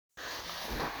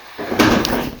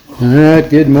All right,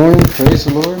 good morning. Praise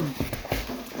the Lord.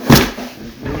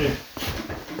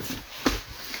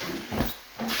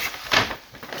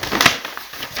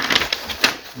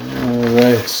 All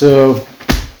right, so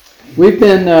we've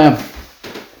been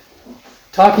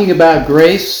talking about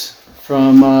grace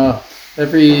from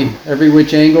every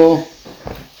which angle,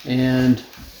 and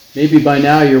maybe by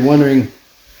now you're wondering,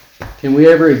 can we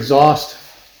ever exhaust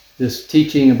this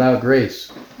teaching about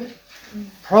grace?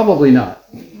 Probably not.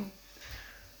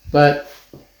 But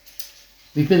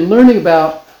we've been learning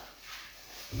about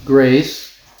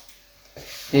grace,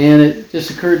 and it just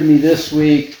occurred to me this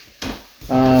week,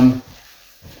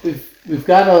 we've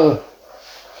got to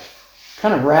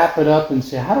kind of wrap it up and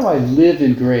say, how do I live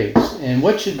in grace? And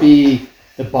what should be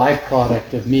the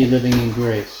byproduct of me living in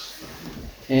grace?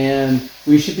 And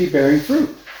we should be bearing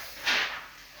fruit.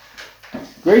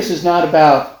 Grace is not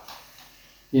about,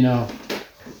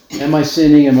 am I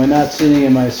sinning? Am I not sinning?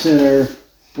 Am I a sinner?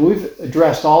 We've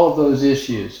addressed all of those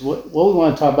issues. What we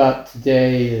want to talk about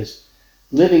today is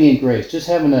living in grace, just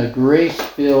having a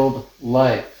grace-filled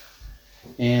life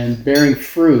and bearing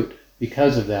fruit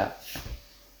because of that.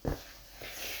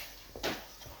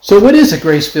 So what is a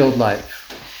grace-filled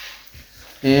life?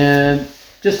 And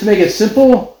just to make it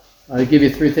simple, I'll give you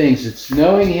three things. It's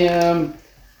knowing Him,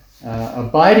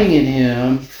 abiding in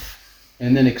Him,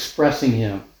 and then expressing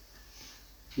Him.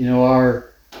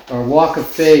 Our walk of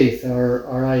faith,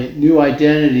 our new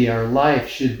identity, our life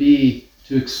should be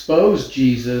to expose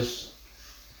Jesus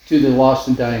to the lost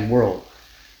and dying world,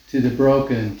 to the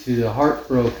broken, to the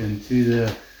heartbroken, to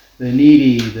the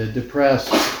needy, the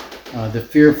depressed, the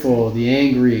fearful, the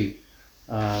angry.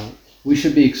 We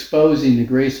should be exposing the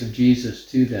grace of Jesus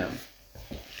to them.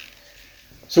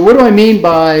 So what do I mean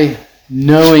by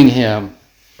knowing Him?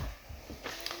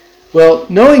 Well,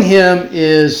 knowing Him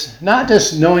is not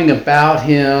just knowing about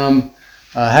Him,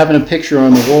 having a picture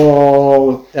on the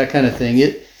wall, that kind of thing.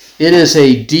 It is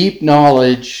a deep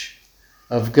knowledge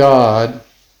of God,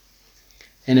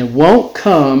 and it won't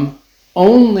come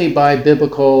only by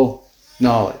biblical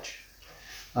knowledge.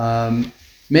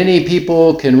 Many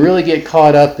people can really get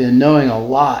caught up in knowing a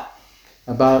lot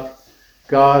about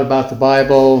God, about the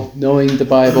Bible, knowing the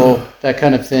Bible, that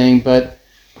kind of thing, but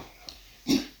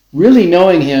really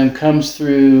knowing Him comes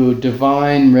through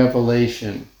divine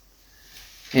revelation.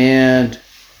 And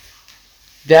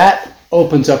that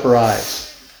opens up our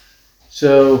eyes.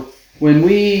 So when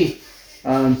we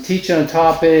teach on a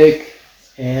topic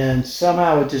and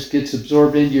somehow it just gets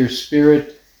absorbed into your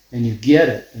spirit and you get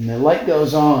it and the light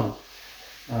goes on,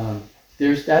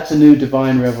 that's a new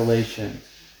divine revelation.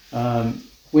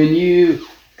 When you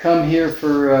come here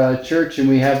for church and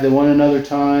we have the one another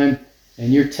time,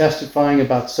 and you're testifying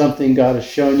about something God has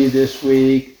shown you this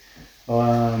week,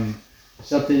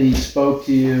 something He spoke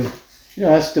to you,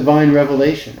 that's divine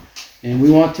revelation. And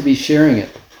we want to be sharing it.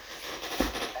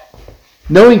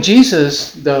 Knowing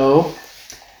Jesus, though,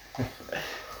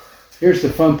 here's the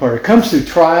fun part. It comes through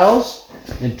trials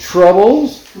and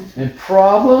troubles and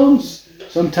problems,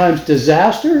 sometimes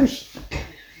disasters,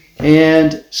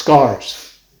 and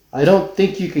scars. I don't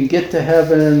think you can get to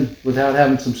heaven without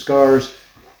having some scars.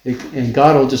 And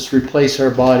God will just replace our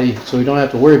body so we don't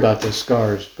have to worry about those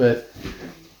scars. But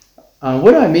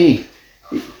what do I mean?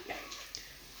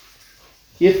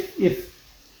 If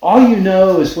all you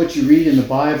know is what you read in the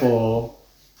Bible,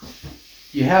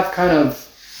 you have kind of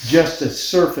just a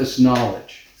surface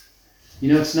knowledge.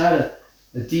 It's not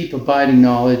a deep abiding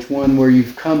knowledge, one where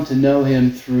you've come to know Him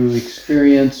through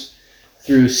experience,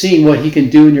 through seeing what He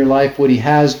can do in your life, what He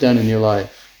has done in your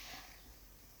life.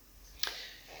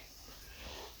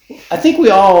 I think we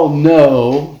all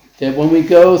know that when we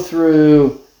go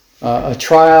through a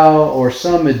trial or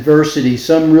some adversity,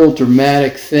 some real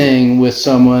dramatic thing with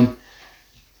someone,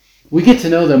 we get to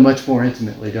know them much more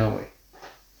intimately, don't we?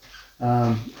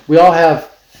 We all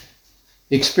have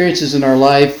experiences in our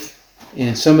life,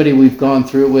 and somebody we've gone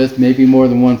through it with, maybe more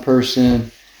than one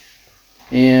person,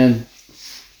 and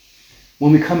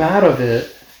when we come out of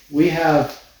it, we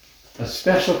have a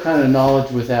special kind of knowledge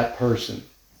with that person.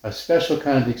 A special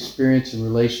kind of experience and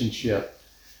relationship.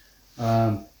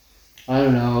 I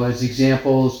don't know, as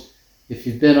examples, if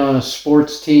you've been on a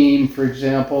sports team, for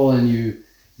example, and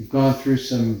you've gone through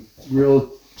some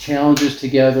real challenges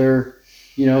together,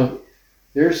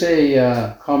 there's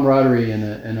a camaraderie and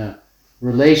a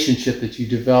relationship that you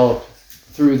develop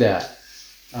through that.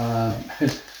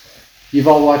 You've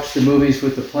all watched the movies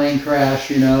with the plane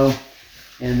crash, and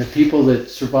the people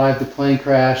that survived the plane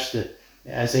crash,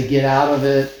 as they get out of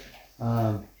it,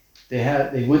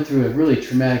 they went through a really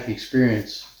traumatic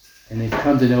experience, and they've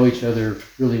come to know each other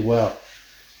really well.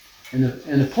 And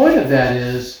the point of that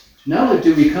is not only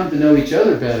do we come to know each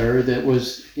other better, that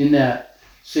was in that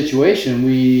situation,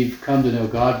 we've come to know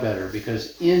God better,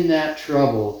 because in that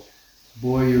trouble,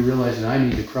 boy, you're realizing I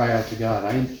need to cry out to God.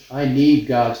 I need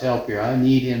God's help here. I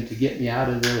need Him to get me out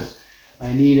of this.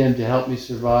 I need Him to help me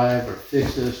survive or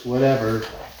fix this, whatever.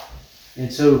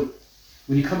 And so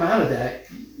when you come out of that,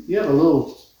 you have a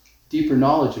little deeper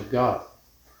knowledge of God,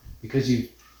 because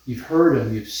you've heard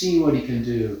Him, you've seen what He can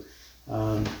do.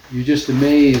 You're just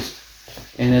amazed.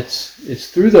 And it's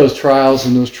through those trials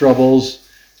and those troubles,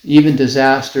 even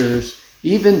disasters,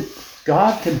 even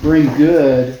God can bring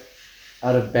good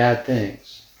out of bad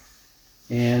things.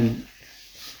 And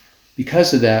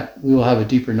because of that, we will have a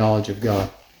deeper knowledge of God.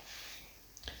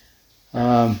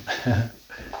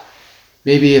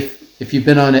 Maybe if you've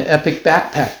been on an epic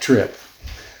backpack trip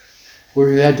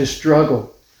where you had to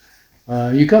struggle,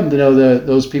 you come to know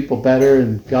those people better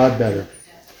and God better.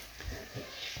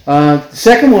 The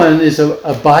second one is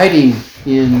abiding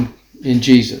in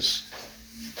Jesus.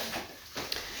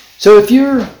 So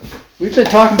we've been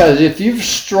talking about it, if you're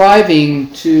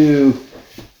striving to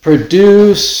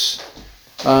produce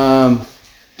or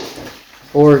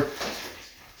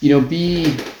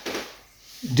be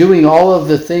doing all of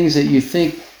the things that you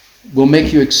think will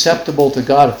make you acceptable to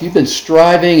God, if you've been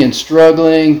striving and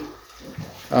struggling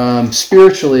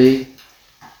spiritually,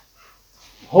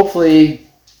 hopefully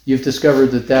you've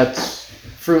discovered that that's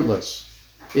fruitless.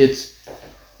 It's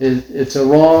a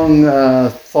wrong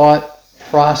thought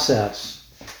process,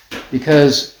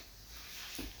 because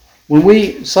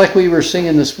it's like we were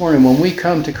singing this morning, when we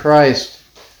come to Christ,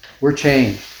 we're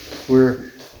changed.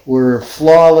 We're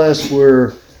flawless.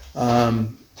 We're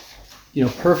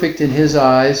perfect in His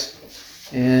eyes,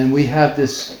 and we have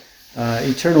this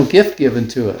eternal gift given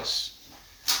to us.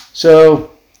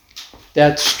 So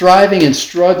that striving and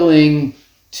struggling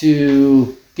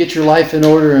to get your life in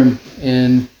order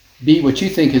and be what you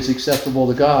think is acceptable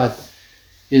to God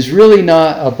is really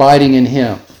not abiding in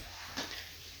Him.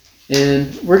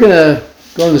 And we're going to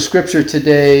go to the scripture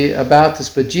today about this,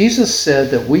 but Jesus said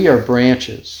that we are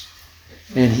branches,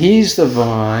 and He's the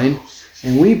vine,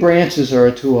 and we branches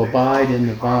are to abide in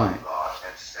the vine.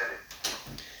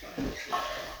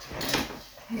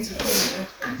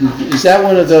 Is that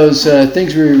one of those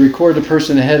things where you record the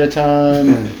person ahead of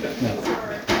time?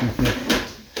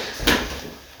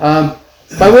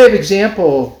 By way of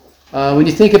example, when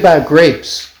you think about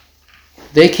grapes,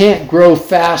 they can't grow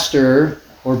faster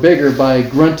or bigger by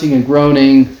grunting and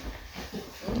groaning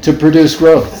to produce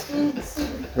growth,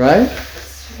 right?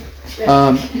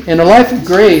 And a life of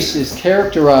grace is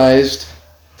characterized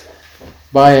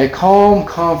by a calm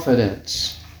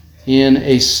confidence in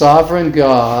a sovereign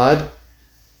God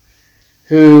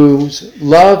whose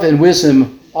love and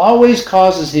wisdom always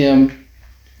causes Him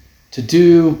to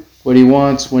do what He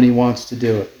wants when He wants to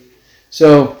do it.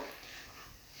 So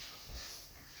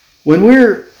when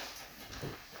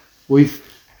we've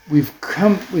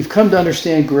come to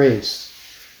understand grace,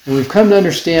 and we've come to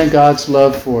understand God's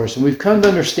love for us, and we've come to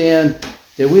understand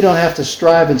that we don't have to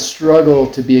strive and struggle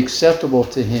to be acceptable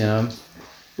to Him,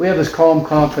 we have this calm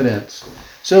confidence.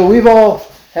 So we've all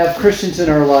have Christians in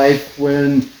our life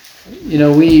when we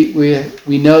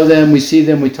know them, we see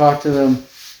them, we talk to them.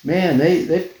 Man,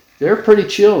 they're pretty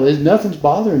chill. Nothing's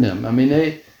bothering them. I mean,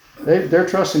 they're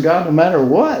trusting God no matter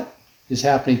what is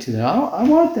happening to them. I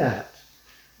want that.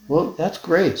 Well, that's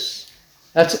grace.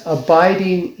 That's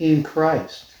abiding in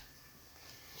Christ.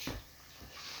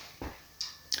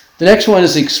 The next one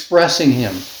is expressing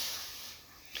Him.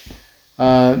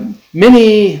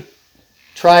 Many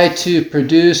try to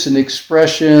produce an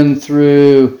expression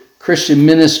through Christian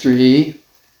ministry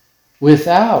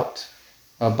without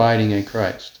abiding in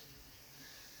Christ.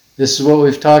 This is what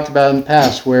we've talked about in the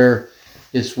past, where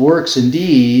it's works and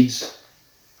deeds,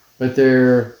 but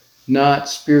they're not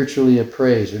spiritually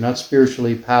appraised, they're not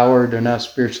spiritually powered, they're not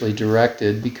spiritually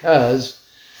directed, because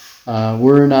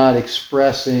we're not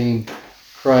expressing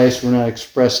Christ, we're not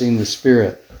expressing the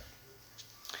Spirit.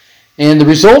 And the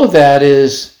result of that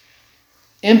is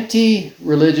empty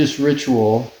religious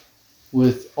ritual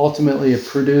with ultimately it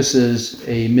produces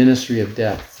a ministry of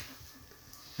death.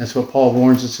 That's what Paul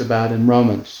warns us about in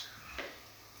Romans.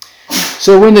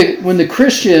 So when the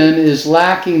Christian is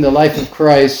lacking the life of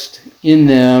Christ in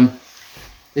them,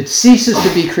 it ceases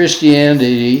to be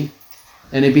Christianity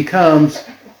and it becomes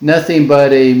nothing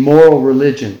but a moral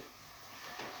religion,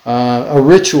 a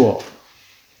ritual.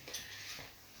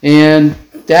 And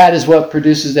that is what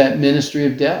produces that ministry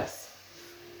of death.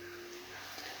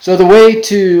 So the way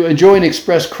to enjoy and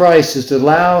express Christ is to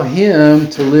allow Him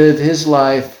to live His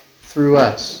life through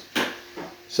us.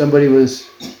 Somebody was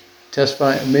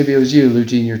testifying, maybe it was you,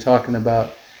 Lugene, you're talking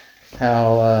about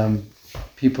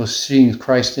people seeing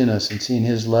Christ in us and seeing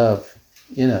His love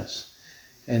in us.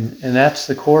 And that's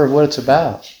the core of what it's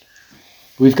about.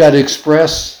 We've got to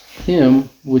express Him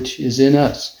which is in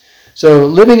us. So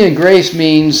living in grace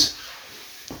means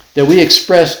that we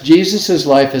express Jesus'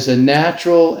 life as a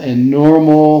natural and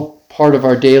normal part of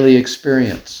our daily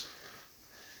experience.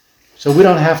 So we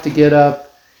don't have to get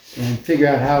up and figure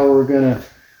out how we're going to,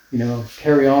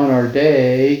 carry on our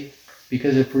day,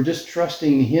 because if we're just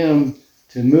trusting Him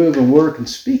to move and work and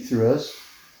speak through us,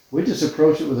 we just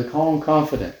approach it with a calm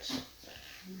confidence.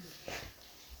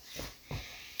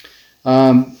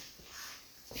 The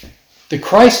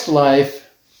Christ life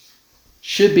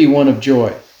should be one of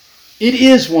joy. It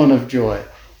is one of joy.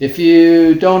 If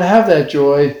you don't have that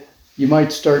joy, you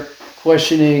might start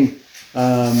questioning,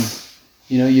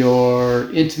 your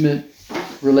intimate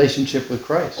relationship with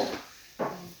Christ.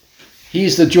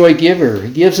 He's the joy giver.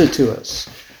 He gives it to us.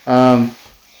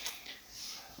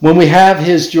 When we have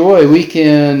His joy, we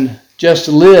can just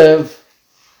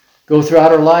go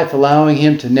throughout our life, allowing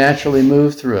Him to naturally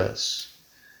move through us.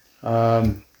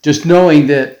 Just knowing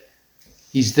that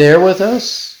He's there with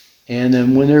us, and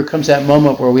then when there comes that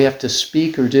moment where we have to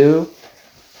speak or do,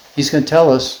 He's going to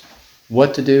tell us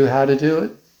what to do, how to do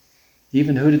it,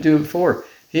 even who to do it for.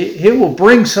 He will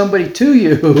bring somebody to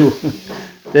you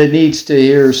that needs to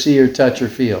hear or see or touch or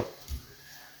feel.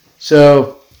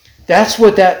 So that's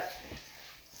what that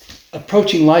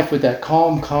approaching life with that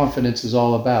calm confidence is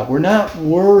all about. We're not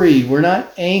worried. We're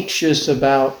not anxious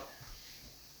about,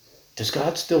 does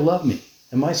God still love me?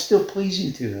 Am I still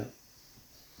pleasing to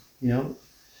Him?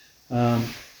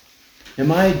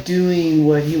 Am I doing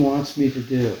what He wants me to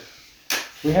do?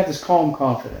 We have this calm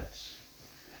confidence.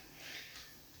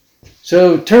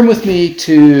 So turn with me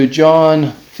to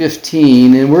John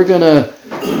 15, and we're going to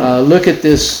look at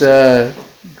this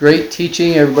great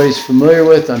teaching everybody's familiar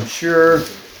with, I'm sure,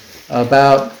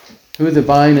 about who the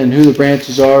vine and who the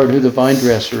branches are and who the vine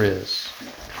dresser is.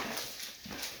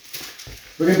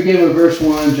 We're going to begin with verse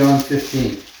 1, John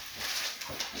 15.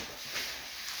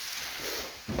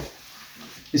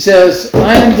 It says,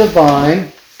 I am the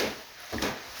vine,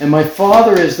 and my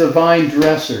Father is the vine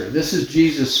dresser. This is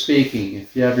Jesus speaking.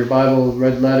 If you have your Bible,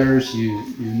 red letters, you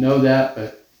know that,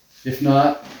 but if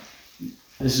not,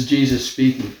 this is Jesus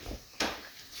speaking.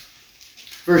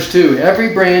 Verse 2,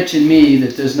 every branch in me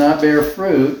that does not bear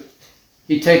fruit,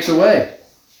 He takes away.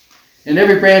 And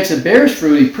every branch that bears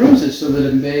fruit, He prunes it so that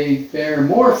it may bear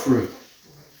more fruit.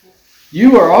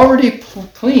 You are already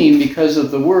clean because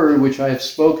of the word which I have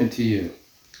spoken to you.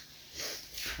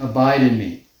 Abide in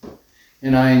me,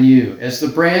 and I in you. As the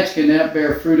branch cannot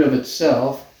bear fruit of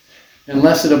itself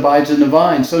unless it abides in the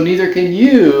vine, so neither can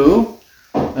you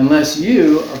unless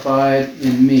you abide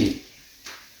in me.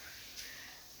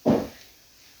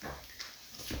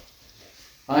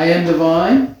 I am the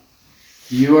vine,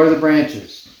 you are the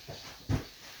branches.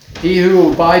 He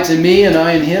who abides in me and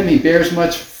I in him, he bears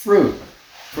much fruit.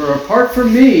 For apart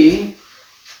from me,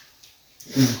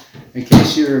 in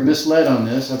case you're misled on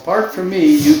this, apart from me,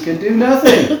 you can do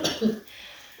nothing.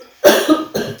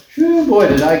 Whew, boy,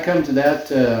 did I come to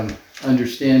that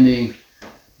understanding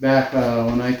back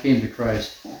when I came to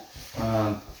Christ.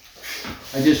 I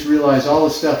just realized all the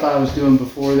stuff I was doing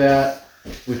before that,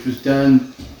 which was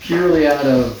done purely out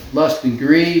of lust and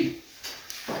greed,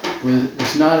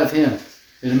 was not of Him.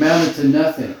 It amounted to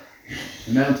nothing.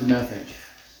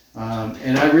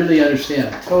 And I really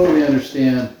understand, I totally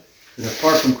understand that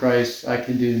apart from Christ, I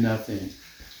can do nothing.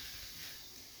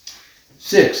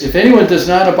 6, if anyone does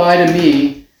not abide in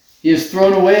me, he is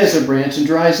thrown away as a branch and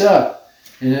dries up.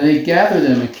 And then they gather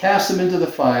them and cast them into the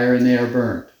fire, and they are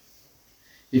burned.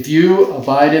 If you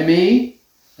abide in me,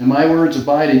 and my words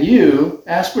abide in you,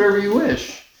 ask whatever you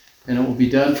wish, and it will be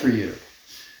done for you.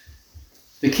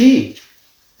 The key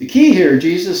here,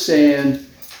 Jesus saying,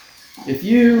 if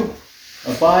you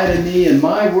abide in me and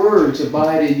my words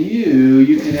abide in you,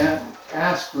 you can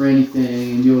ask for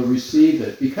anything and you'll receive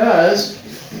it. Because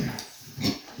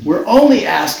we're only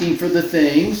asking for the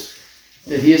things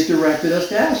that He has directed us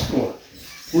to ask for.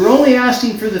 We're only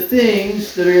asking for the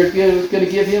things that are going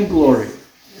to give Him glory.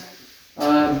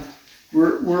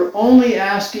 We're only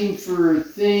asking for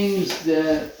things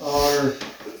that are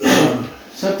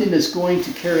something that's going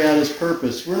to carry out His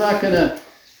purpose. We're not going to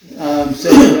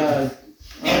say,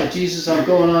 Jesus, I'm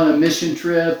going on a mission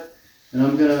trip, and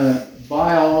I'm going to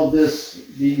buy all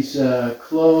these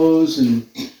clothes and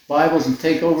Bibles and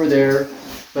take over there,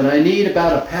 but I need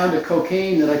about a pound of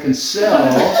cocaine that I can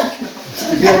sell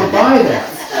to be able to buy that.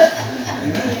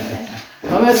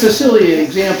 Now that's a silly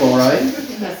example, right?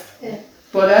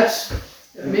 But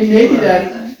maybe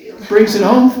that brings it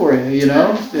home for you, you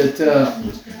know. That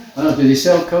I don't know, do they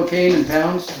sell cocaine in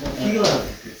pounds?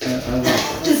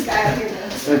 This guy out here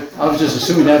does. I was just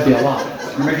assuming that'd be a lot.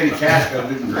 You're making a cash go,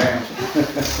 didn't grams.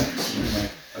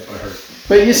 That's what I heard.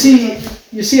 But you see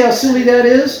how silly that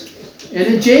is? And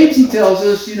in James he tells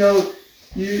us, you know,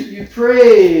 you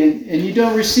pray and you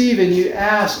don't receive and you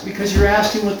ask because you're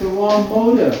asking with the wrong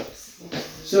motive.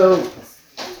 So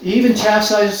he even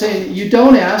chastises saying you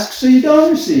don't ask so you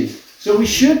don't receive. So we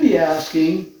should be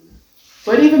asking,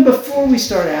 but even before we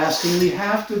start asking, we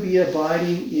have to be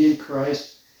abiding in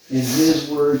Christ and His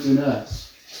words in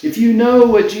us. If you know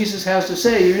what Jesus has to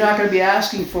say, you're not going to be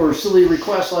asking for silly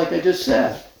requests like I just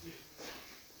said.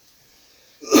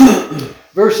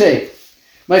 Verse 8.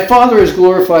 My Father is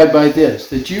glorified by this,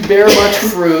 that you bear much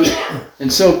fruit,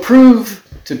 and so prove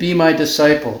to be my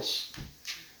disciples.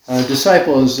 A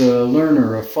disciple is a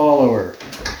learner, a follower.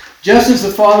 Just as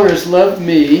the Father has loved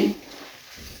me,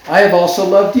 I have also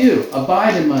loved you.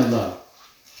 Abide in my love.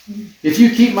 If you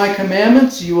keep my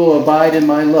commandments, you will abide in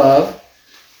my love,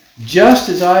 just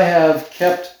as I have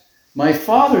kept my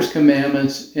Father's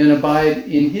commandments and abide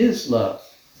in His love.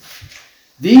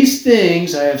 These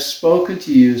things I have spoken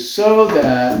to you so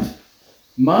that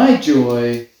my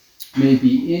joy may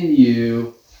be in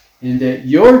you and that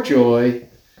your joy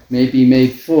may be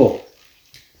made full.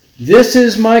 This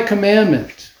is my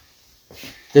commandment,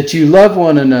 that you love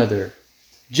one another,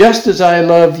 just as I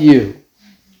love you.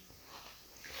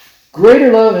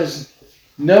 Greater love has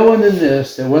no one than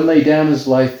this, that one lay down his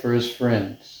life for his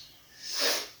friends.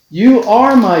 You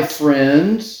are my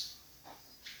friends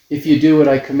if you do what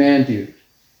I command you.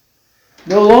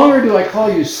 No longer do I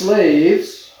call you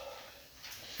slaves,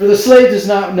 for the slave does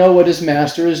not know what his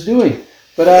master is doing.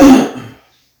 But I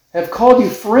have called you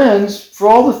friends, for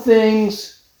all the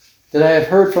things that I have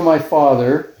heard from my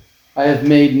Father, I have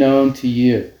made known to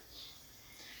you.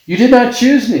 You did not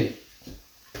choose me,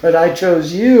 but I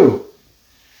chose you.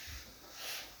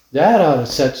 That ought to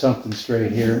set something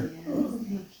straight here.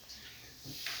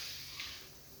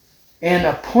 And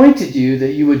appointed you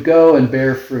that you would go and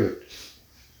bear fruit.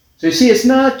 So you see, it's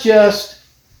not just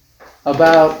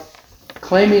about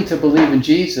claiming to believe in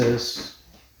Jesus.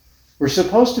 We're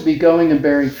supposed to be going and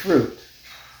bearing fruit.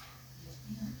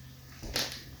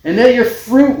 And that your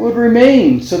fruit would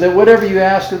remain, so that whatever you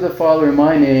ask of the Father in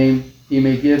my name, He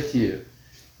may give to you.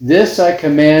 This I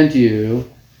command you,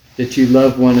 that you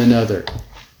love one another.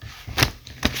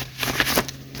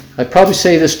 I probably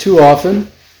say this too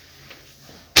often,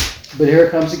 but here it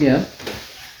comes again.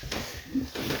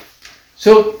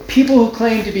 So people who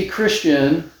claim to be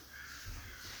Christian,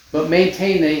 but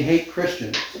maintain they hate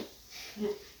Christians,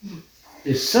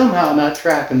 is somehow not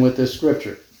tracking with this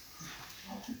scripture.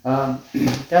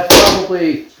 That's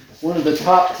probably one of the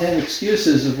top 10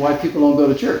 excuses of why people don't go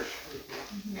to church.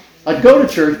 I'd go to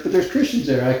church, but there's Christians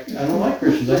there. I don't like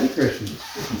Christians. I hate Christians.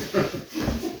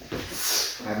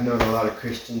 I've known a lot of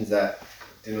Christians that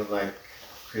didn't like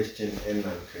Christian and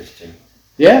non-Christian.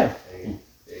 Yeah. They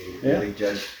really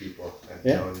judge people. I've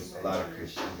known a lot of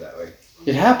Christians that way.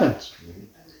 It happens.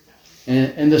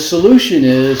 And the solution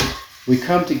is we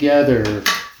come together,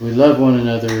 we love one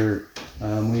another,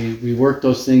 we work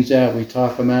those things out, we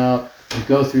talk them out, we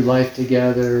go through life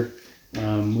together,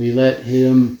 we let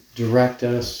Him direct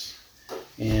us.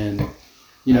 And,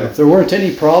 you know, if there weren't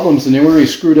any problems and there weren't any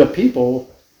screwed up people,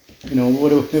 you know,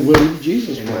 what would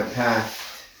Jesus in for?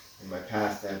 my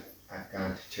past, I've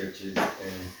gone to churches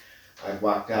and I've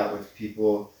walked out with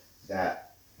people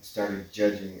that started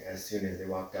judging as soon as they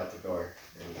walked out the door,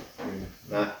 and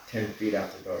not 10 feet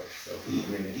out the door. So I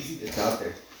mean, it's out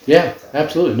there. Yeah,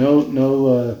 absolutely.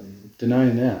 No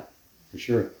denying that, for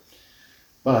sure.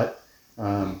 But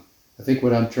I think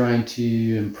what I'm trying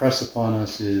to impress upon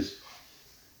us is,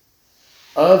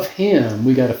 of Him,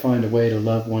 we got to find a way to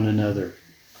love one another,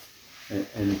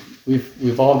 and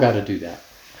we've all got to do that.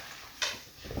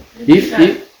 I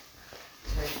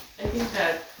think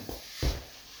that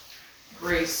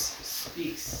grace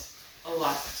speaks a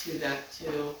lot to that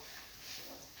too.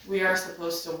 We are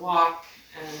supposed to walk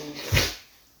and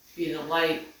be the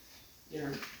light, you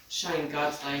know, shine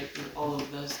God's light and all of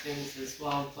those things as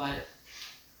well. But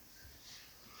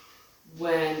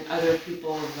when other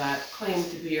people that claim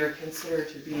to be or consider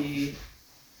to be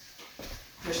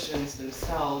Christians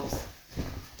themselves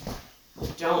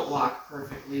don't walk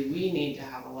perfectly, we need to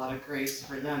have a lot of grace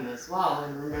for them as well,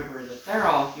 and remember that they're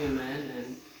all human.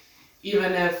 And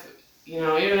even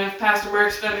if Pastor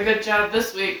Mark's done a good job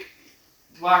this week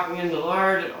walking in the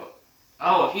Lord,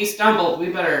 oh, he stumbled, we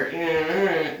better,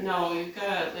 no, we've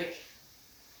got, like,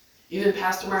 even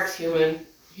Pastor Mark's human,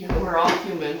 you know, we're all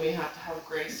human, we have to have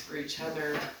grace for each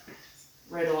other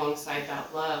right alongside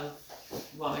that love,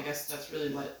 well, I guess that's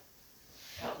really what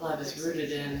that love is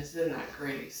rooted in, is in that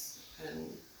grace.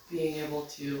 And being able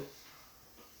to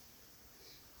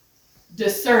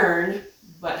discern,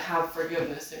 but have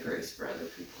forgiveness and grace for other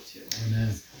people too.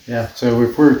 Amen. Yeah, so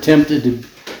if we're tempted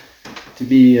to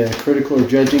be critical or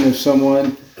judging of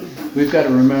someone, we've got to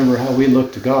remember how we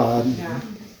look to God,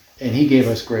 and He gave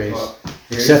us grace,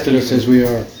 accepted us as we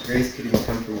are. Grace could even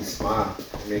come from a smile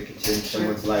and make it change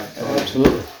someone's life. Oh,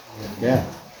 absolutely. Yeah.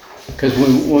 Because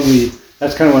when we,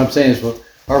 that's kind of what I'm saying is, well,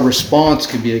 our response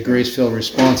could be a grace-filled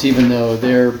response, even though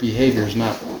their behavior is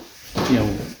not,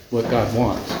 what God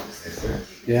wants. Yes, sir.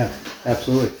 Yeah,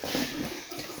 absolutely.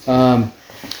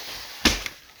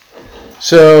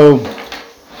 So,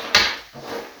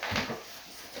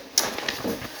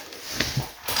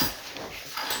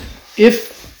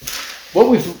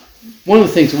 one of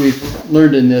the things that we've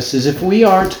learned in this is if we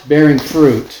aren't bearing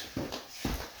fruit,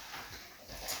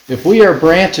 if we are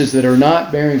branches that are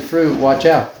not bearing fruit, watch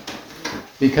out.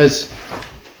 Because,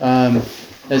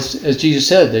 as Jesus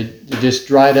said, they just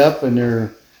dried up and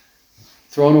they're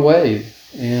thrown away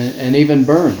and even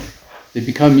burned. They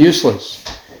become useless.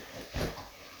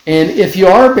 And if you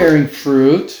are bearing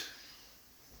fruit,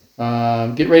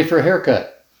 get ready for a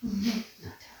haircut.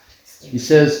 He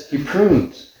says he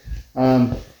prunes.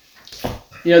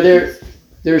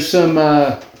 There's some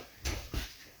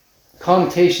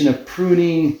connotation of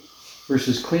pruning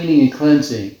versus cleaning and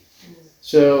cleansing.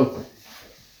 So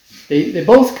they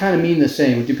both kind of mean the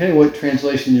same, depending on what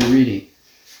translation you're reading.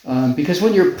 Because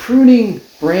when you're pruning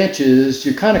branches,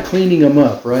 you're kind of cleaning them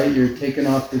up, right? You're taking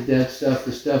off the dead stuff,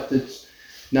 the stuff that's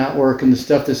not working, the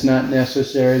stuff that's not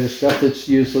necessary, the stuff that's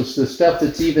useless, the stuff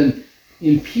that's even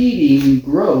impeding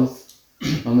growth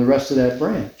on the rest of that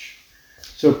branch.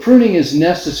 So pruning is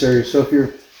necessary. So if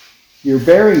you're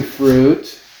bearing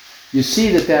fruit, you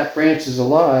see that branch is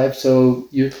alive, so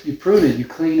you prune it, you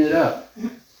clean it up,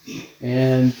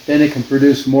 and then it can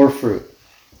produce more fruit.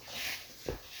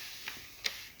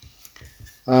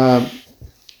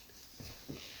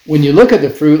 When you look at the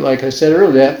fruit, like I said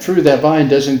earlier, that fruit of that vine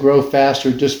doesn't grow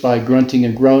faster just by grunting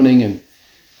and groaning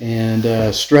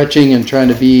and stretching and trying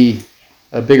to be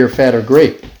a bigger, fatter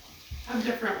grape. How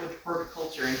different would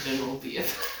horticulture in general be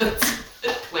if that's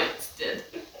what plants did?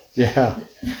 Yeah.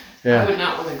 I would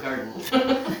not want a garden.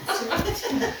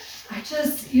 I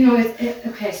just,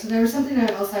 okay, so there was something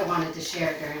else I wanted to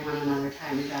share during one another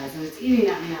time, you guys, and it's eating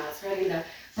at me now. It's ready to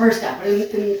burst out, but in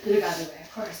a godly way,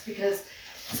 of course, because,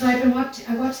 so I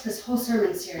watched this whole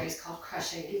sermon series called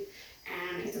Crushing,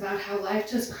 and it's about how life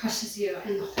just crushes you,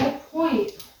 and the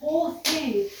whole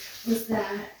thing was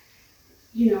that,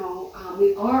 we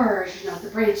are, the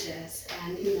branches,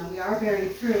 and, we are bearing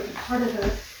fruit, and part of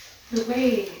the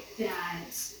way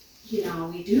that,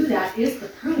 we do that is the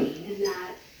pruning, and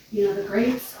that, the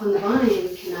grapes on the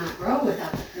vine cannot grow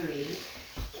without the pruning.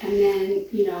 And then,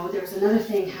 there was another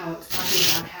thing how it was talking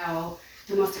about how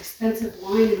the most expensive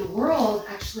wine in the world,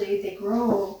 actually, the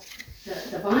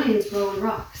vines grow in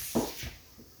rocks.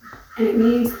 And it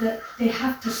means that they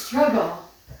have to struggle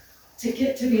to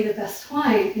get to be the best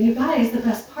wine. And you guys, the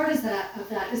best part is that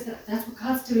that's what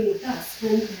God's doing with us.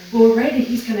 When we're ready,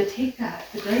 He's going to take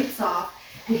the grapes off,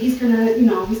 and He's going to,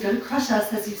 He's going to crush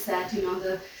us, as you said.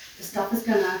 The stuff is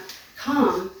going to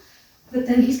come, but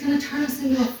then He's going to turn us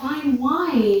into a fine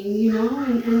wine, and He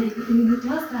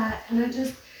does that.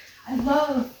 And I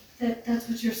love that that's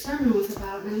what your sermon was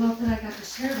about, and I love that I got to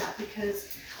share that,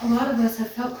 because a lot of us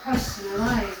have felt crushed in our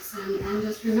lives, and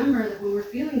just remember that when we're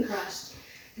feeling crushed,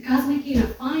 that God's making a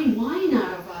fine wine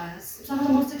out of us. It's some of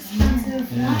the most expensive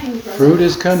wine. Fruit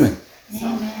is coming. So,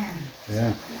 Amen.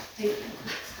 Yeah. thank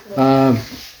you.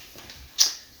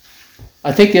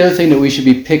 I think the other thing that we should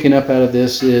be picking up out of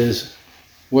this is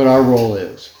what our role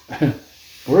is.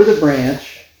 We're the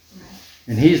branch,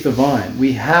 and He's the vine.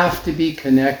 We have to be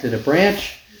connected. A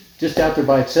branch just out there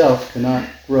by itself cannot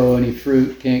grow any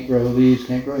fruit, can't grow leaves,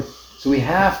 can't grow. So we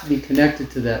have to be connected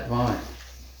to that vine.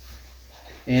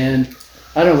 And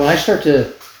I don't know, when I start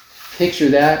to picture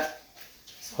that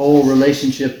whole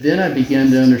relationship, then I begin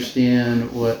to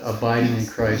understand what abiding in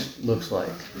Christ looks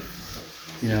like.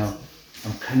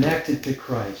 I'm connected to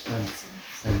Christ.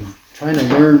 I'm trying to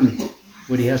learn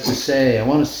what He has to say. I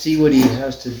want to see what He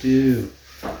has to do.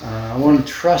 I want to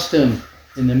trust Him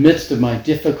in the midst of my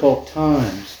difficult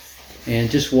times and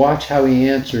just watch how He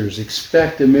answers.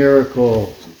 Expect a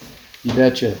miracle. You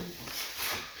betcha.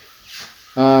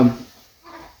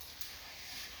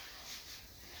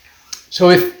 So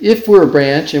if we're a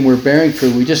branch and we're bearing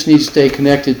fruit, we just need to stay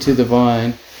connected to the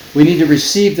vine. We need to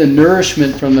receive the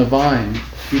nourishment from the vine.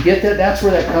 You get that? That's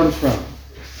where that comes from.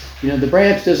 The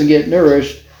branch doesn't get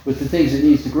nourished with the things it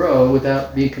needs to grow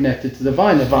without being connected to the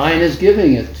vine. The vine is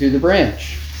giving it to the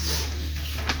branch.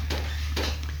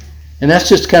 And that's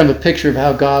just kind of a picture of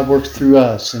how God works through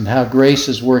us and how grace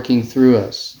is working through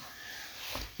us.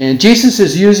 And Jesus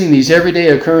is using these everyday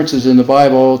occurrences in the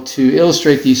Bible to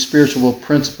illustrate these spiritual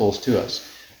principles to us.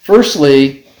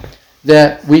 Firstly,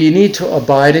 that we need to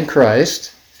abide in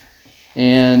Christ.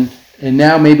 And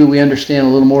now maybe we understand a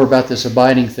little more about this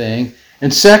abiding thing.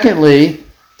 And secondly,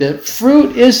 that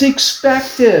fruit is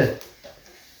expected.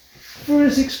 Fruit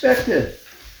is expected.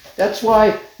 That's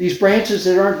why these branches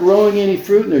that aren't growing any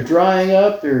fruit and they're drying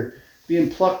up, they're being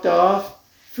plucked off.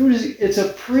 It's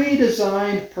a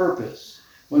pre-designed purpose.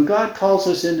 When God calls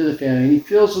us into the family and He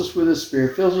fills us with His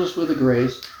Spirit, fills us with the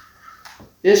grace,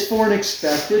 it's for an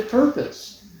expected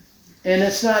purpose. And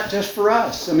it's not just for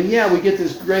us. I mean, yeah, we get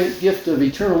this great gift of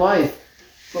eternal life,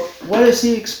 but what does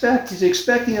He expect? He's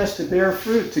expecting us to bear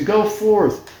fruit, to go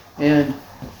forth and,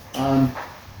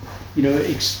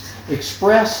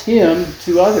 express Him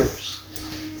to others.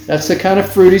 That's the kind of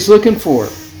fruit He's looking for.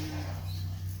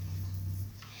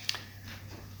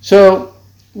 So,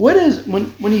 what is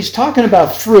when He's talking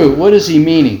about fruit? What is He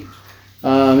meaning?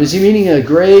 Is He meaning a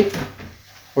grape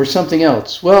or something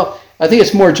else? Well, I think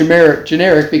it's more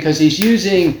generic because He's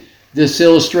using this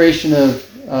illustration of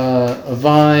a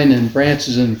vine and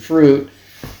branches and fruit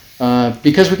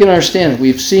because we can understand it.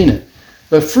 We've seen it.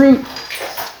 But fruit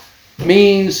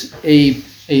means a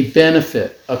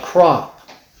benefit, a crop.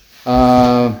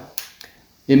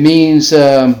 It means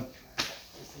a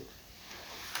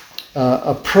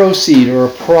proceed or a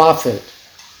profit.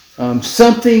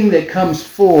 Something that comes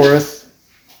forth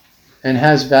and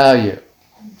has value.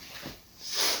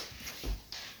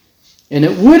 And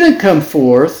it wouldn't come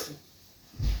forth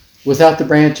without the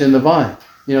branch and the vine.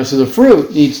 So the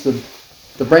fruit needs the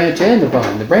branch and the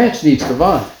vine. The branch needs the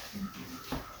vine.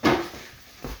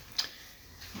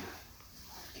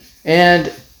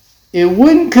 And it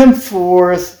wouldn't come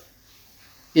forth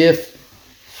if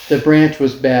the branch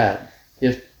was bad,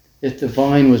 if the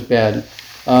vine was bad.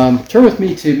 Turn with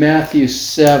me to Matthew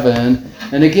 7.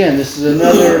 And again, this is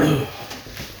another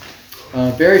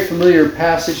very familiar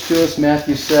passage to us,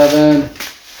 Matthew 7.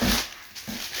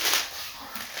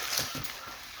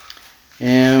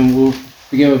 And we'll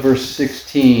begin with verse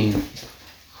 16.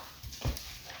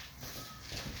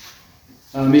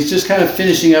 He's just kind of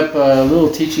finishing up a little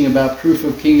teaching about proof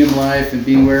of kingdom life and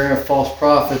being aware of false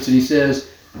prophets. And he says,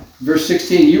 verse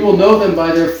 16, "You will know them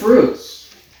by their fruits.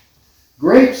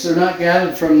 Grapes are not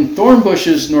gathered from thorn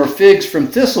bushes, nor figs from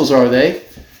thistles, are they?"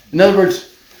 In other words,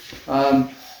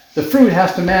 the fruit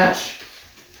has to match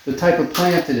the type of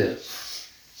plant it is.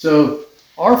 So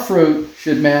our fruit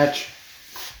should match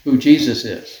who Jesus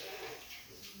is.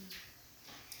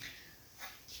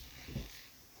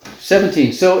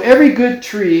 17. "So every good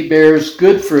tree bears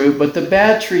good fruit, but the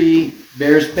bad tree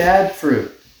bears bad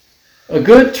fruit. A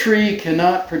good tree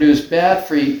cannot produce bad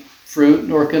fruit,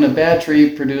 nor can a bad tree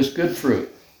produce good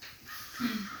fruit.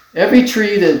 Every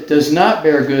tree that does not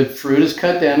bear good fruit is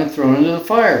cut down and thrown into the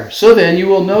fire. So then you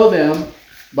will know them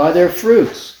by their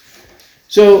fruits."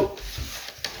 So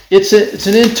it's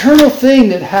an internal thing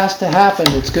that has to happen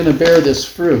that's going to bear this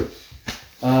fruit.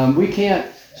 We can't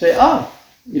say,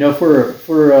 if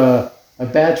we're a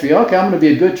bad tree, okay, I'm going to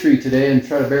be a good tree today and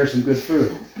try to bear some good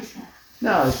fruit.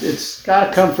 No, it's got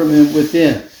to come from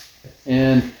within.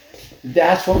 And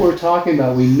that's what we're talking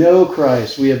about. We know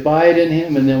Christ. We abide in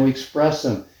Him and then we express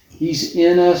Him. He's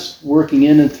in us, working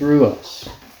in and through us.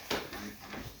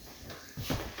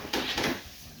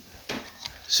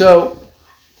 So,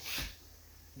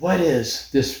 what is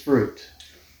this fruit?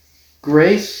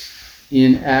 Grace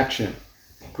in action.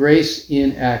 Grace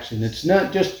in action. It's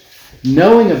not just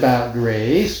knowing about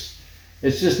grace.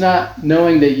 It's just not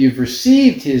knowing that you've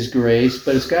received His grace,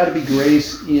 but it's got to be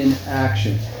grace in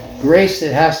action. Grace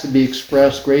that has to be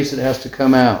expressed, grace that has to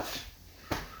come out.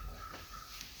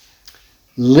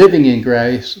 Living in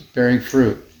grace, bearing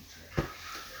fruit.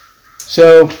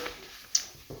 So,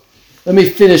 let me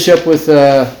finish up with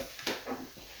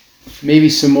maybe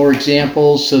some more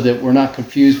examples so that we're not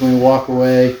confused when we walk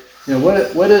away.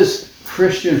 What does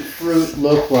Christian fruit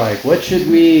look like? What should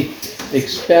we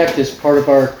expect as part of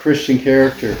our Christian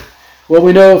character? Well,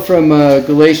 we know from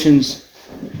Galatians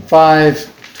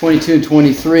 5:22 and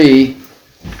 23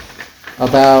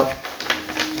 about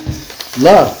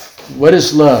love. What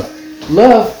is love?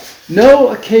 Love, no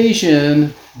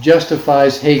occasion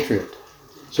justifies hatred.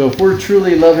 So if we're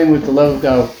truly loving with the love of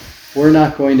God, we're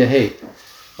not going to hate.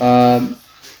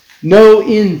 No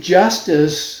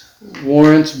injustice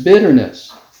warrants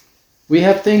bitterness. We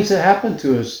have things that happen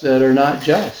to us that are not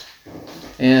just.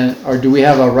 or do we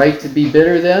have a right to be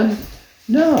bitter then?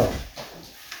 No.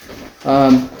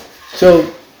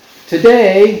 So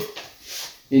today,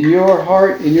 in your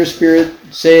heart, in your spirit,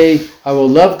 say, I will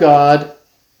love God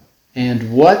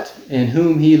and what and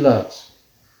whom He loves.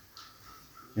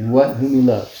 And what and whom He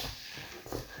loves.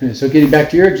 So getting back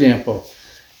to your example,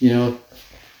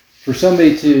 for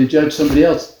somebody to judge somebody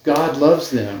else, God loves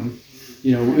them.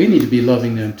 We need to be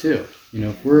loving them too.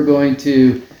 If we're going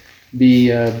to be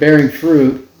bearing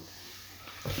fruit.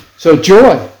 So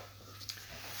joy.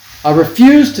 I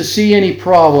refuse to see any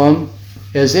problem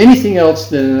as anything else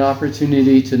than an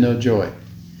opportunity to know joy.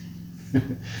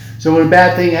 So when a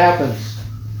bad thing happens,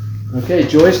 okay,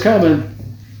 joy's coming.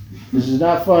 This is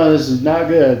not fun, this is not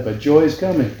good, but joy is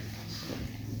coming.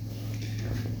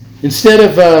 Instead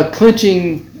of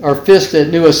clenching our fist at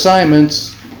new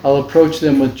assignments, I'll approach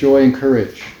them with joy and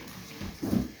courage.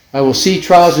 I will see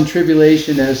trials and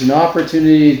tribulation as an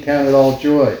opportunity to count it all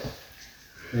joy.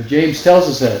 And James tells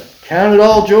us that. Count it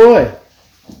all joy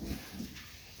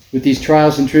with these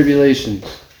trials and tribulations.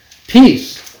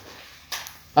 Peace.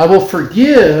 I will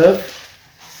forgive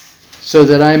so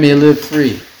that I may live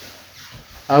free.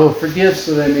 I will forgive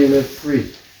so that I may live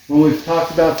free. When we've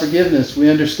talked about forgiveness, we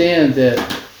understand that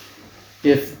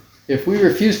if we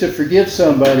refuse to forgive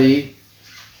somebody,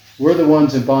 we're the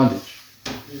ones in bondage.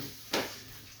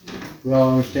 We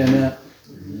all understand that?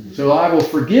 So I will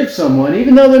forgive someone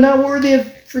even though they're not worthy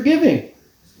of forgiving,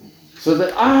 so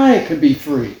that I can be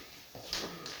free.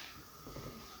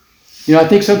 I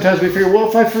think sometimes we figure, well,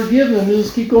 if I forgive them, they'll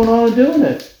just keep going on and doing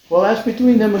it. Well, that's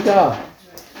between them and God.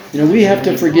 We have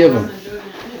to forgive them.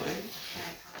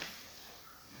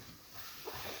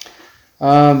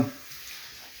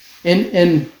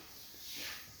 And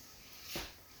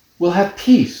we'll have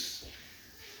peace.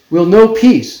 We'll know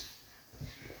peace.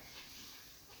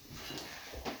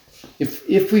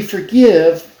 If we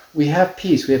forgive, we have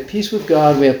peace. We have peace with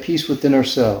God. We have peace within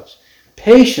ourselves.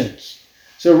 Patience.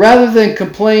 So rather than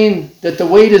complain that the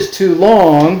wait is too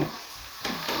long,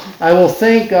 I will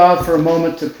thank God for a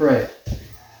moment to pray.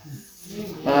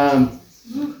 I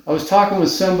was talking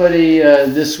with somebody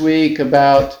this week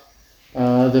about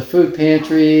the food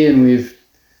pantry, and we've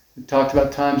talked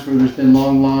about times where there's been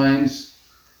long lines.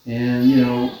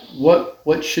 And,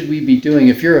 what should we be doing?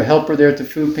 If you're a helper there at the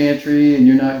food pantry and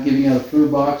you're not giving out a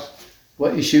food box,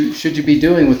 what should you be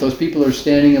doing with those people who are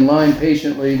standing in line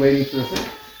patiently waiting for the food?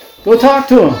 Go talk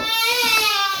to them.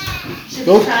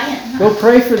 Go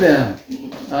pray for them.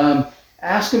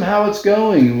 Ask them how it's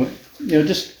going.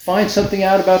 Just find something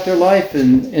out about their life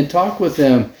and talk with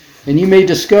them. And you may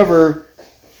discover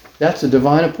that's a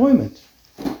divine appointment.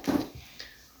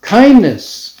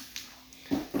 Kindness.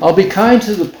 I'll be kind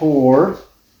to the poor,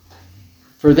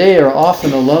 for they are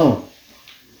often alone.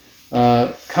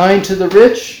 Kind to the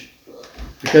rich,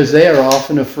 because they are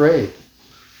often afraid.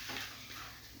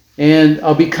 And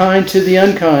I'll be kind to the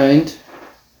unkind,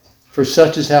 for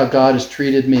such is how God has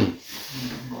treated me.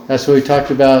 That's what we talked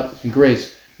about in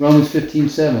grace. Romans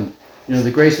 15:7.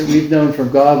 The grace that we've known from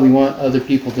God, we want other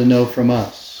people to know from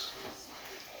us.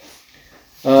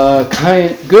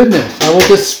 Goodness. I will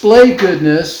display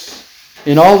goodness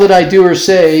in all that I do or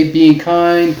say, being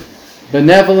kind,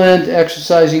 benevolent,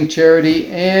 exercising charity,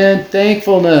 and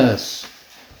thankfulness.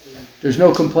 There's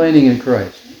no complaining in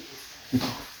Christ.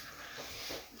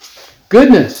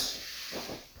 Goodness.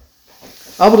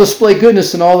 I will display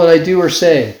goodness in all that I do or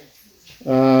say.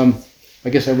 I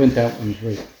guess I went that one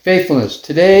right. Faithfulness.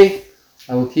 Today,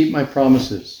 I will keep my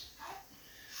promises.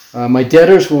 My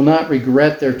debtors will not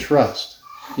regret their trust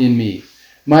in me.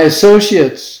 My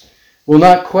associates will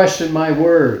not question my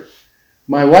word.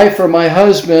 My wife or my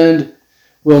husband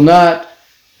will not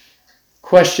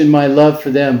question my love for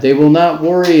them. They will not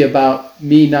worry about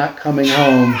me not coming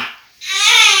home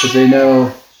because they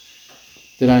know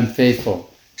that I'm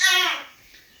faithful.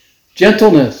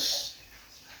 Gentleness.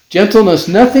 Gentleness.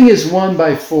 Nothing is won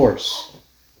by force.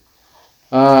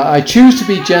 I choose to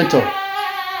be gentle.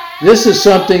 This is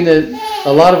something that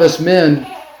a lot of us men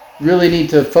really need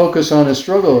to focus on and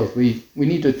struggle with. We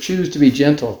need to choose to be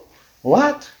gentle.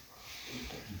 What?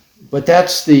 But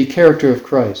that's the character of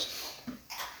Christ.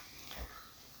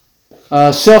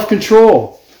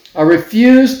 Self-control. I will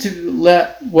refuse to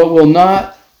let what will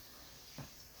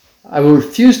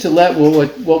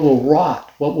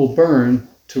rot, what will burn,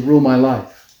 to rule my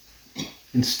life.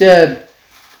 Instead,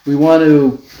 we want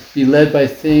to be led by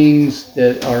things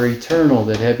that are eternal,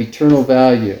 that have eternal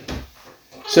value.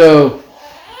 So,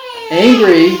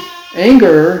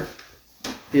 anger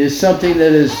is something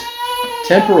that is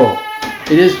temporal.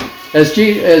 It is, as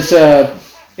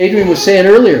Adrian was saying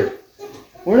earlier,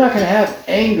 We're not going to have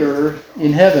anger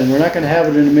in heaven. We're not going to have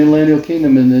it in the millennial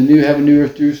kingdom in the new heaven, new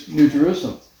earth, new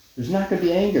Jerusalem. There's not going to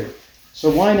be anger. So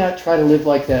why not try to live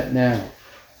like that now?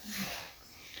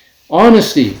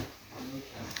 Honesty.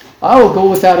 I will go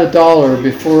without $1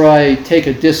 before I take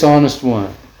a dishonest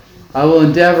one. I will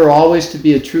endeavor always to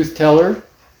be a truth teller,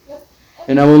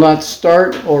 and I will not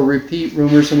start or repeat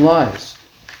rumors and lies.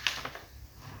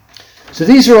 So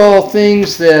these are all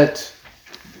things that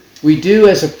we do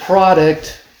as a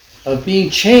product of being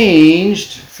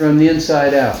changed from the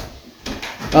inside out.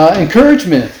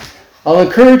 Encouragement. I'll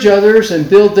encourage others and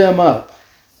build them up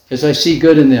as I see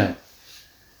good in them.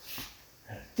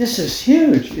 This is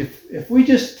huge. If we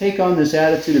just take on this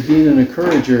attitude of being an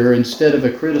encourager instead of a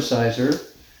criticizer,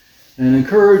 an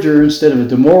encourager instead of a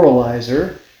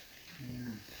demoralizer,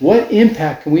 what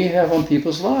impact can we have on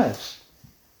people's lives?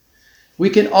 We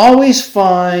can always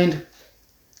find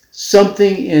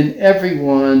something in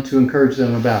everyone to encourage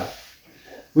them about.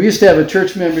 We used to have a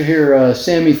church member here,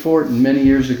 Sammy Fortin, many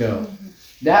years ago.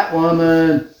 That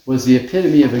woman was the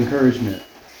epitome of encouragement.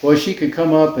 Boy, she could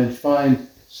come up and find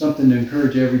something to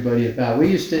encourage everybody about. We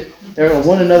used to,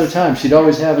 one another time, she'd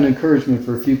always have an encouragement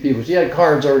for a few people. She had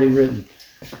cards already written,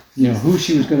 who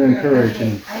she was going to encourage.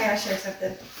 And I gotta share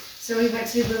something. So we went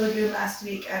to the lagoon last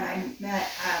week, and I met,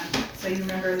 so you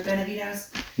remember the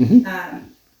Benavides? Mhm.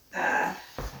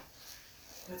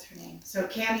 What's her name? So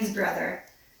Cammie's brother,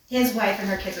 his wife and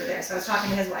her kids were there. So I was talking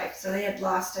to his wife. So they had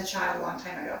lost a child a long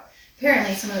time ago.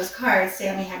 Apparently, some of those cards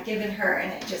Sammy had given her,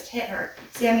 and it just hit her.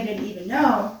 Sammy didn't even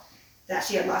know that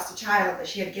she had lost a child, but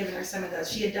she had given her some of those.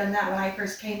 She had done that when I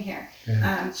first came here.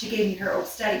 Yeah. She gave me her old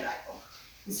study Bible.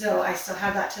 And so I still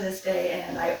have that to this day,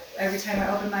 and every time I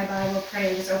open my Bible,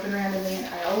 pray, just open randomly, and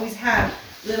I always have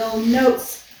little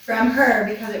notes from her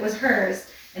because it was hers,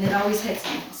 and it always hits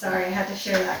me. Sorry, I had to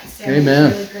share that because Sammy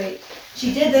was really great.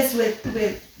 She did this with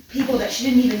people that she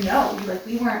didn't even know. Like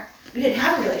we didn't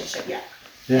have a relationship yet.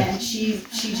 Yeah. And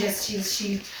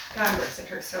God works in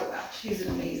her so well. She's an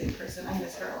amazing person. I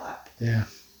miss her a lot. Yeah,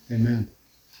 amen.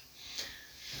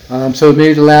 So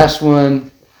maybe the last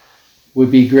one would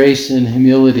be grace and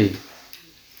humility.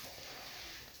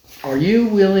 Are you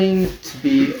willing to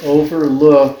be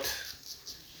overlooked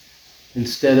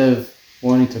instead of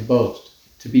wanting to boast,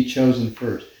 to be chosen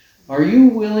first? Are you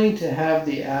willing to have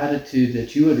the attitude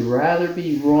that you would rather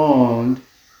be wronged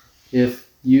if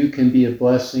you can be a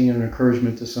blessing and an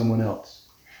encouragement to someone else?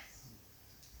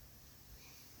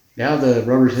 Now the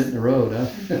rubber's hitting the road, huh?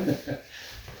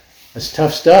 That's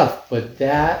tough stuff, but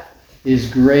that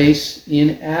is grace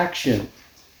in action.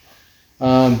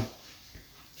 Are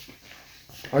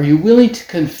you willing to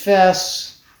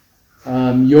confess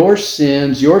your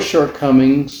sins, your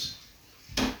shortcomings,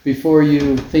 before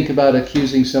you think about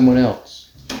accusing someone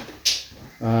else?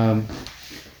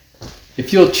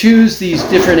 If you'll choose these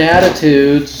different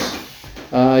attitudes,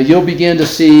 you'll begin to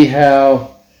see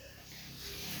how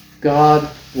God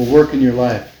will work in your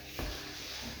life.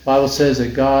 The Bible says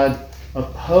that God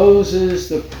opposes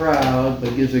the proud,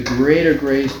 but gives a greater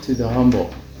grace to the humble.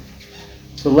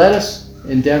 So let us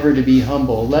endeavor to be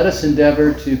humble. Let us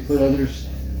endeavor to put others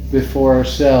before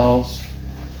ourselves.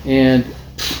 And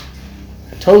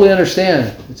I totally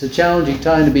understand it's a challenging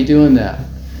time to be doing that.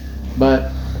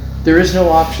 But there is no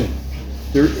option.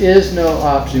 There is no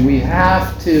option. We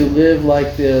have to live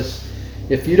like this.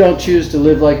 If you don't choose to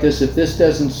live like this, if this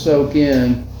doesn't soak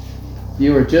in,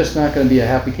 you are just not going to be a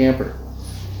happy camper.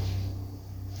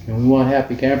 And we want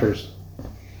happy campers.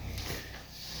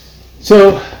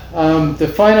 So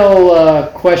the final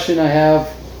question I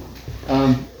have,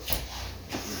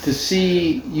 to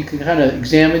see, you can kind of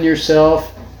examine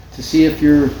yourself to see if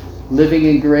you're living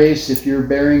in grace, if you're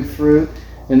bearing fruit,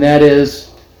 and that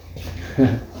is,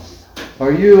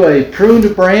 are you a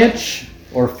pruned branch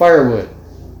or firewood?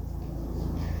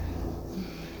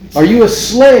 Are you a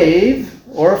slave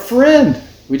or a friend?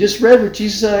 We just read where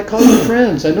Jesus said, I call you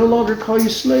friends. I no longer call you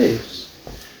slaves.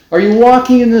 Are you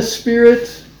walking in the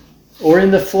Spirit or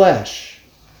in the flesh?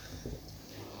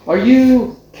 Are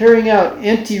you carrying out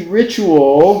empty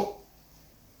ritual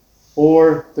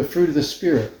or the fruit of the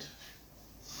Spirit?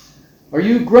 Are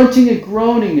you grunting and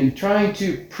groaning and trying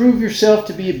to prove yourself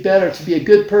to be better, to be a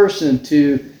good person,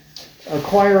 to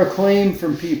acquire acclaim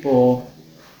from people?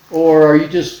 Or are you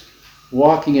just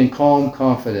walking in calm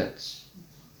confidence?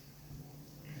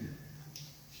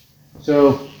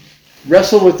 So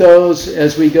wrestle with those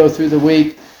as we go through the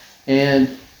week.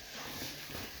 And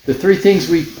the three things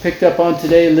we picked up on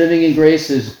today, living in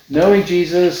grace, is knowing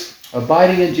Jesus,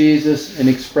 abiding in Jesus, and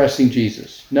expressing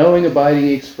Jesus. Knowing, abiding,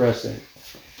 expressing.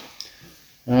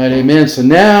 All right, amen. So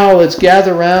now let's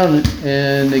gather around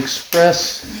and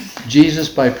express Jesus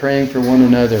by praying for one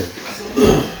another.